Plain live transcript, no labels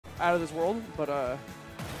out of this world, but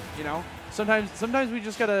you know, sometimes we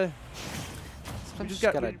just gotta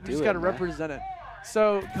represent it.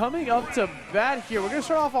 So coming up to bat here, we're gonna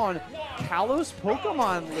start off on Kalos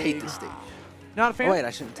Pokemon League. Hate this stage. Not a fan? Oh, wait,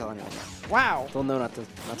 I shouldn't tell anyone that. Wow. They'll know not to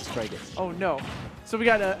strike it. Oh no. So we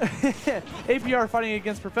got APR fighting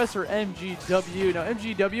against Professor MGW. Now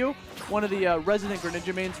MGW, one of the resident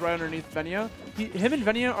Greninja mains right underneath Venia. Him and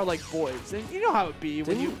Venia are like boys, and you know how it be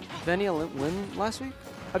when Didn't Venia win last week?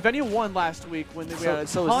 Venia won last week when we had a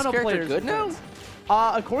so ton is of this players. character good now?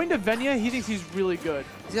 According to Venia, he thinks he's really good.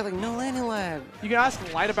 He's got like no landing lag. You can ask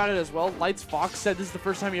Light about it as well. Light's Fox said this is the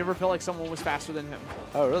first time he ever felt like someone was faster than him.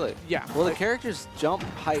 Oh, really? Yeah. Well, the character's jump,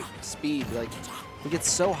 height, speed, like, he gets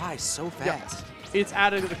so high so fast. Yeah. It's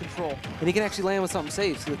out of the control. And he can actually land with something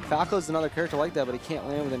safe. So Falco's another character like that, but he can't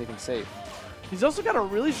land with anything safe. He's also got a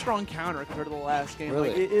really strong counter compared to the last game.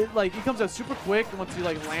 Really? Like he comes out super quick once you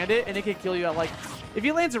like land it, and it can kill you at like, if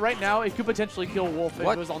he lands it right now, it could potentially kill Wolf if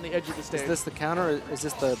it was on the edge of the stage. Is this the counter, or is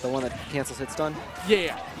this the one that cancels hit stun?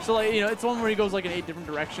 Yeah. So like, you know, it's the one where he goes like in 8 different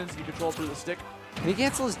directions, and you control through the stick. Can he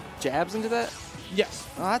cancel his jabs into that? Yes.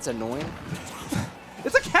 Oh, that's annoying.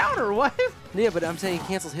 It's a counter, what? Yeah, but I'm saying he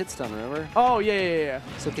cancels hit stun, remember? Oh, yeah.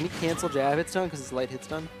 So can he cancel jab hit stun because it's light hit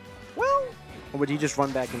stun? Well. Or would he just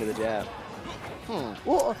run back into the jab?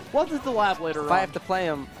 Well, we'll have to the lab later on. If I have to play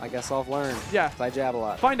him, I guess I'll learn. Yeah. If I jab a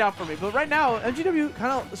lot. Find out for me. But right now, MGW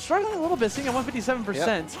kind of struggling a little bit, sitting at 157%.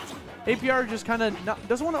 Yep. APR just kind of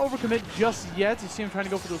doesn't want to overcommit just yet. You see him trying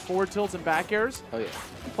to go for those forward tilts and back airs. Oh, yeah.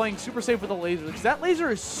 Playing super safe with the laser, because that laser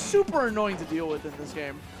is super annoying to deal with in this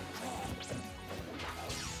game.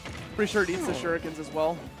 Pretty sure it eats the shurikens as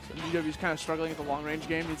well. So MGW's kind of struggling at the long-range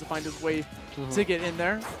game. Needs to find his way to get in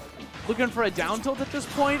there. Looking for a down tilt at this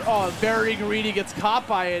point. Oh, very greedy, gets caught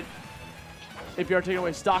by it. APR taking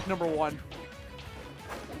away stock number 1.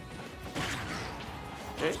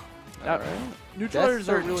 Okay. Right. Neutralizers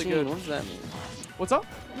are really good. What does that mean? What's up?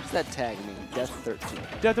 What does that tag mean? Death 13.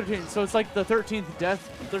 Death 13. So it's like the 13th death,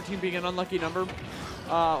 13 being an unlucky number.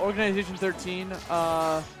 Organization 13.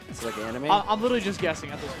 It's like anime? I'm literally just guessing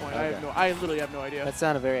at this point. Okay. I literally have no idea. That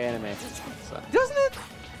sounded very anime. So. Doesn't it?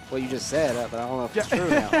 Well, you just said it, but I don't know if it's true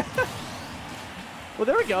now. Well,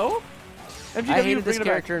 there we go. MGW I hated this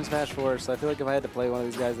character in Smash 4, so I feel like if I had to play one of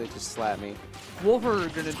these guys, they'd just slap me. Wolf or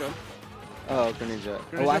Greninja? Oh, Greninja.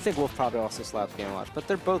 Oh, I think Wolf probably also slaps Game & Watch, but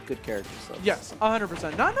they're both good characters. So. Yes,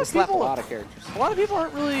 100%. Not enough slap people. A lot of characters. A lot of people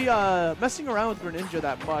aren't really messing around with Greninja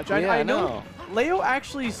that much. Yeah, I know. Leo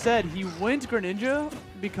actually said he went Greninja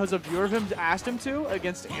because a viewer of him asked him to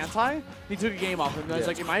against Anti. He took a game off him. And he's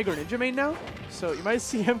like, am I a Greninja main now? So you might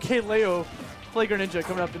see MK Leo play Greninja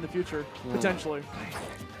coming up in the future, potentially.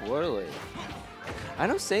 Really? I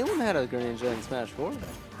know Salem had a Greninja in Smash 4.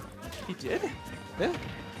 He did? Yeah.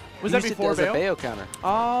 Was that before Bayo? It was a Bayo counter.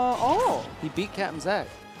 Oh. He beat Captain Zack.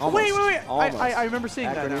 Almost. Wait. I remember seeing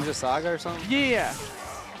that Greninja now. Saga or something? Yeah.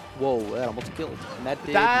 Whoa, that almost killed. And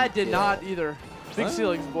that did not either. Big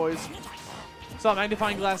ceilings, boys. So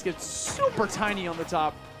magnifying glass gets super tiny on the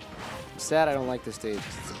top. I'm sad I don't like this stage.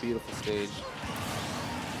 It's a beautiful stage.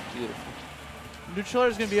 Beautiful. Neutraler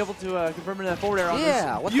is going to be able to confirm that forward air on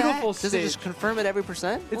this beautiful stage. Does it just confirm it every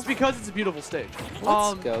percent? It's because it's a beautiful stage.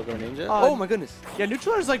 Let's go, Greninja. Oh my goodness. Yeah,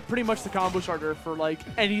 Neutraler is like pretty much the combo starter for like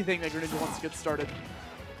anything that Greninja wants to get started.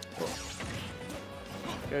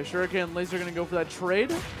 Okay, Shuriken and Laser are going to go for that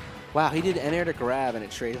trade. Wow, he did N-air to grab and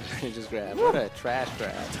it traded Greninja's grab. What a trash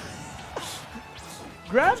grab.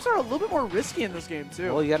 Grabs are a little bit more risky in this game,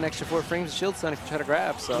 too. Well, you got an extra 4 frames of shield stun if you try to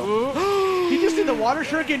grab, so. He just did the water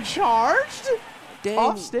shuriken charged? Dang.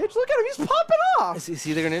 Off stage? Look at him, he's popping off! Is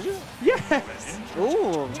he the Greninja? Yes!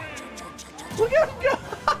 Ooh. Look at him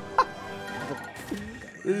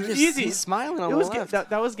go! Easy. He's smiling on the left.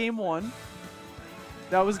 That was game 1.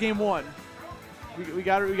 That was game 1. We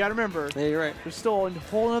got to remember. Yeah, you're right. There's still a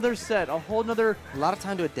whole other set, a lot of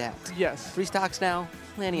time to adapt. Yes. 3 stocks now,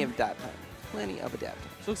 plenty of adapt time. Plenty of adapt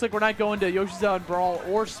time. So looks like we're not going to Yoshi's Island Brawl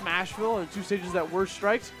or Smashville, the 2 stages that were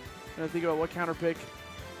strikes. And think about what counter pick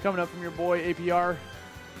coming up from your boy APR.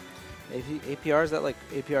 APR, is that like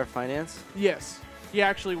APR Finance? Yes. He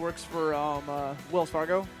actually works for Wells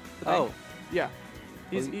Fargo. Oh. Yeah.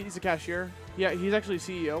 He's a cashier. Yeah, he's actually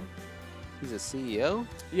CEO. He's a CEO?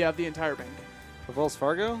 Yeah, of the entire bank. Of Wells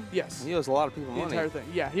Fargo? Yes. He owes a lot of people money. The entire thing.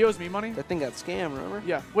 Yeah, he owes me money. That thing got scammed, remember?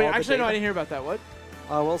 Yeah. Wait, actually, no, I didn't hear about that. What?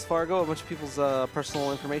 Wells Fargo, a bunch of people's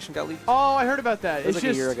personal information got leaked. Oh, I heard about that. It was like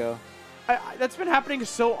a year ago. That's been happening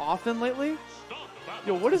so often lately.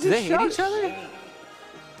 Yo, what is this? Do they hate each other?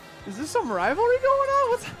 Is this some rivalry going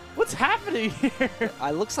on? What's happening here?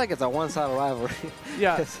 It looks like it's a one-sided rivalry.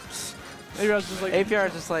 Yeah. Maybe I was just like APR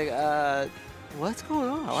is just like, What's going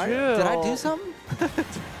on? Why- Chill. Did I do something?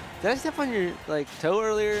 Did I step on your toe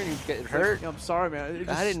earlier and you get hurt? Yeah, I'm sorry, man. It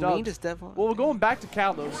just I didn't mean to step on. Well, we're going back to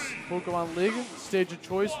Kalos. Pokemon League, stage of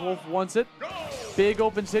choice. Wolf wants it. Big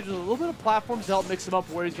open stage with a little bit of platforms to help mix him up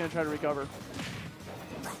where he's going to try to recover.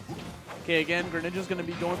 Okay, again, Greninja's going to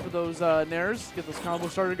be going for those nairs, get those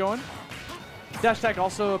combos started going. Dash attack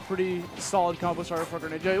also a pretty solid combo starter for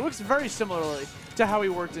Greninja. It looks very similarly to how he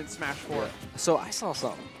worked in Smash 4. Yeah. So I saw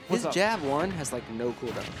something. What's His up? jab 1 has like no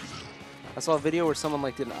cooldown. I saw a video where someone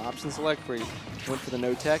like did an option select where he went for the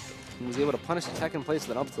no tech and was able to punish the tech in place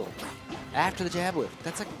with an up tilt after the jab whip.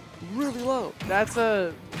 That's like really low. That's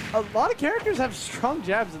a lot of characters have strong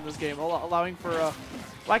jabs in this game, allowing for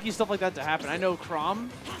wacky stuff like that to happen. I know Chrom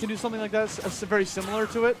can do something like that. It's very similar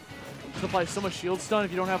to it. To apply so much shield stun.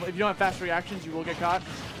 If you don't have fast reactions, you will get caught.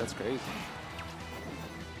 That's crazy.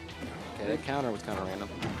 Okay, that counter was kind of random.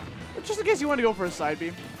 Just in case you want to go for a side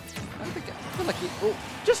beam, I feel like he. Oh,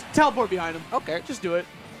 just teleport behind him. okay. Just do it.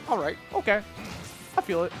 All right. Okay. I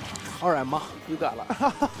feel it. All right, ma. You got it.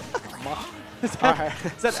 Ma. Is that, All right.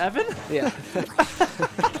 is that Evan? Yeah.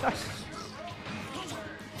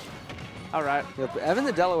 All right. Yep, Evan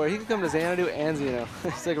the Delaware, he could come to Xeno and Xeno.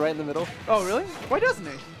 He's like right in the middle. Oh, really? Why doesn't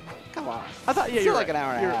he? Come on. I thought, yeah, It's you're like right. an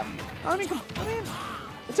hour and a half. I mean,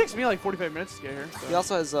 it takes me like 45 minutes to get here. So. He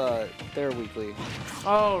also has their weekly.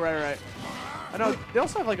 Oh, right. I know. They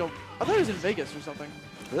also have like a. I thought it was in Vegas or something.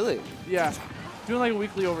 Really? Yeah. Doing like a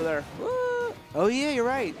weekly over there. What? Oh yeah, you're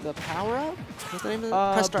right. The power up. What's the name of it?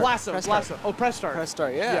 Press start. Blasto. Oh, Press Start. Press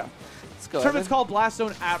start. Yeah. Yeah. Let's go. Tournament's Evan. called Blast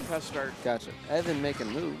Zone at Press Start. Gotcha. Evan making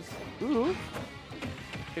moves. Ooh.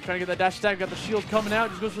 Okay, trying to get that dash attack. Got the shield coming out.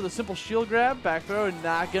 Just goes for the simple shield grab. Back throw.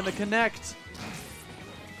 Not gonna connect.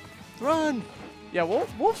 Run. Yeah,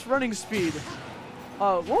 Wolf's running speed.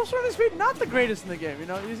 Wolf's running speed, not the greatest in the game. You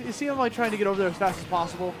know, you see him like trying to get over there as fast as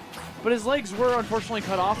possible, but his legs were unfortunately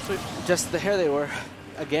cut off. So Just the hair they were.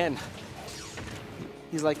 Again.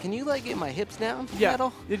 He's like, can you like get my hips down? yeah,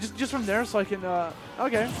 Metal? yeah, just from there, so I can.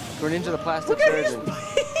 Okay. Greninja the plastic Look at surgeon. his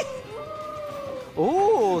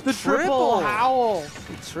Ooh, the triple howl.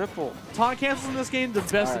 The triple. Taunt cancels in this game, the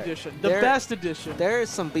best All right. edition. The There- best edition. There is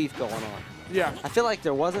some beef going on. Yeah, I feel like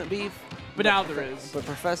there wasn't beef, but now there is. but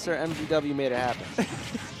Professor MGW made it happen.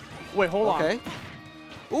 Wait, hold on. Okay.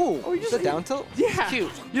 Ooh, Oh, you the just- down tilt? Yeah.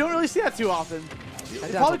 Cute. You don't really see that too often.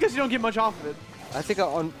 That Probably down because you don't get much off of it. I think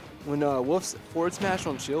when Wolf's forward smash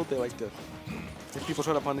on shield, they like to. If people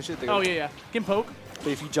try to punish it, they go. Oh yeah. Can poke. But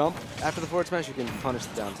if you jump after the forward smash, you can punish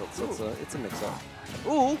the down tilt. So it's a mix up.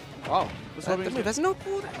 Ooh. Wow. That move has no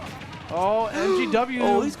cooldown. Oh, MGW.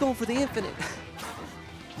 Oh, he's going for the infinite.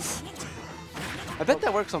 I bet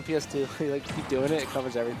that works on PS2. You like keep doing it, it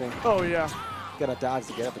covers everything. Oh yeah. You gotta dodge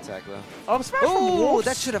the get up attack though. Oh, smash from Oh, Wolf.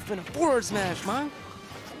 that should have been a forward smash, man.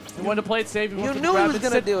 He wanted to play it safe. You went for the knew he grab was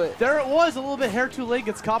gonna instead. do it. There it was, a little bit hair too late.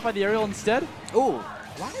 Gets caught by the aerial instead. Oh,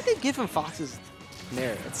 why did they give him Fox's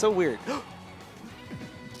nair? It's so weird.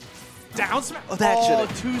 Down smash. Oh, that oh,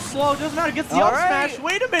 should've- too slow. Doesn't matter. Gets the All up right. smash.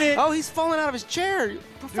 Wait a minute. Oh, he's falling out of his chair,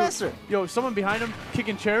 Professor. Dude, yo, someone behind him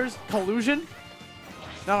kicking chairs. Collusion.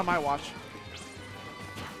 Not on my watch.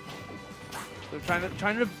 They're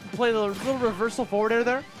trying to play the little reversal forward air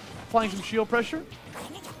there, applying some shield pressure.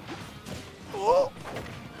 Oh.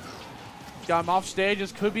 Got him off stage.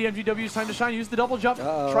 This could be MGW's time to shine. Use the double jump.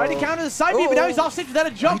 Try to counter the side B, but now he's off stage without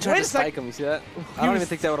a He jump. tried Wait to a second. spike him. You see that? I don't even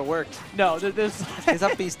think that would have worked. No, there's. His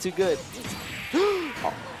up B's too good.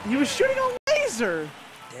 He was shooting a laser.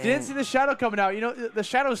 Dang. Didn't see the shadow coming out. You know, the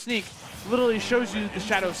shadow sneak literally shows you the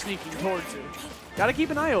shadow sneaking towards you. Gotta keep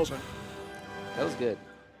an eye open. That was good.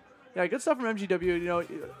 Yeah, good stuff from MGW. You know,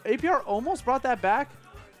 APR almost brought that back,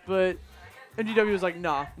 but MGW was like,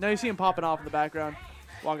 nah. Now you see him popping off in the background.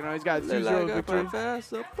 Walking around. He's got a 2-0 victory.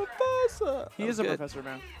 Professor. He is a professor,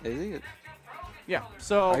 man. Is he? Yeah,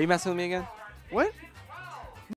 so. Are you messing with me again? What?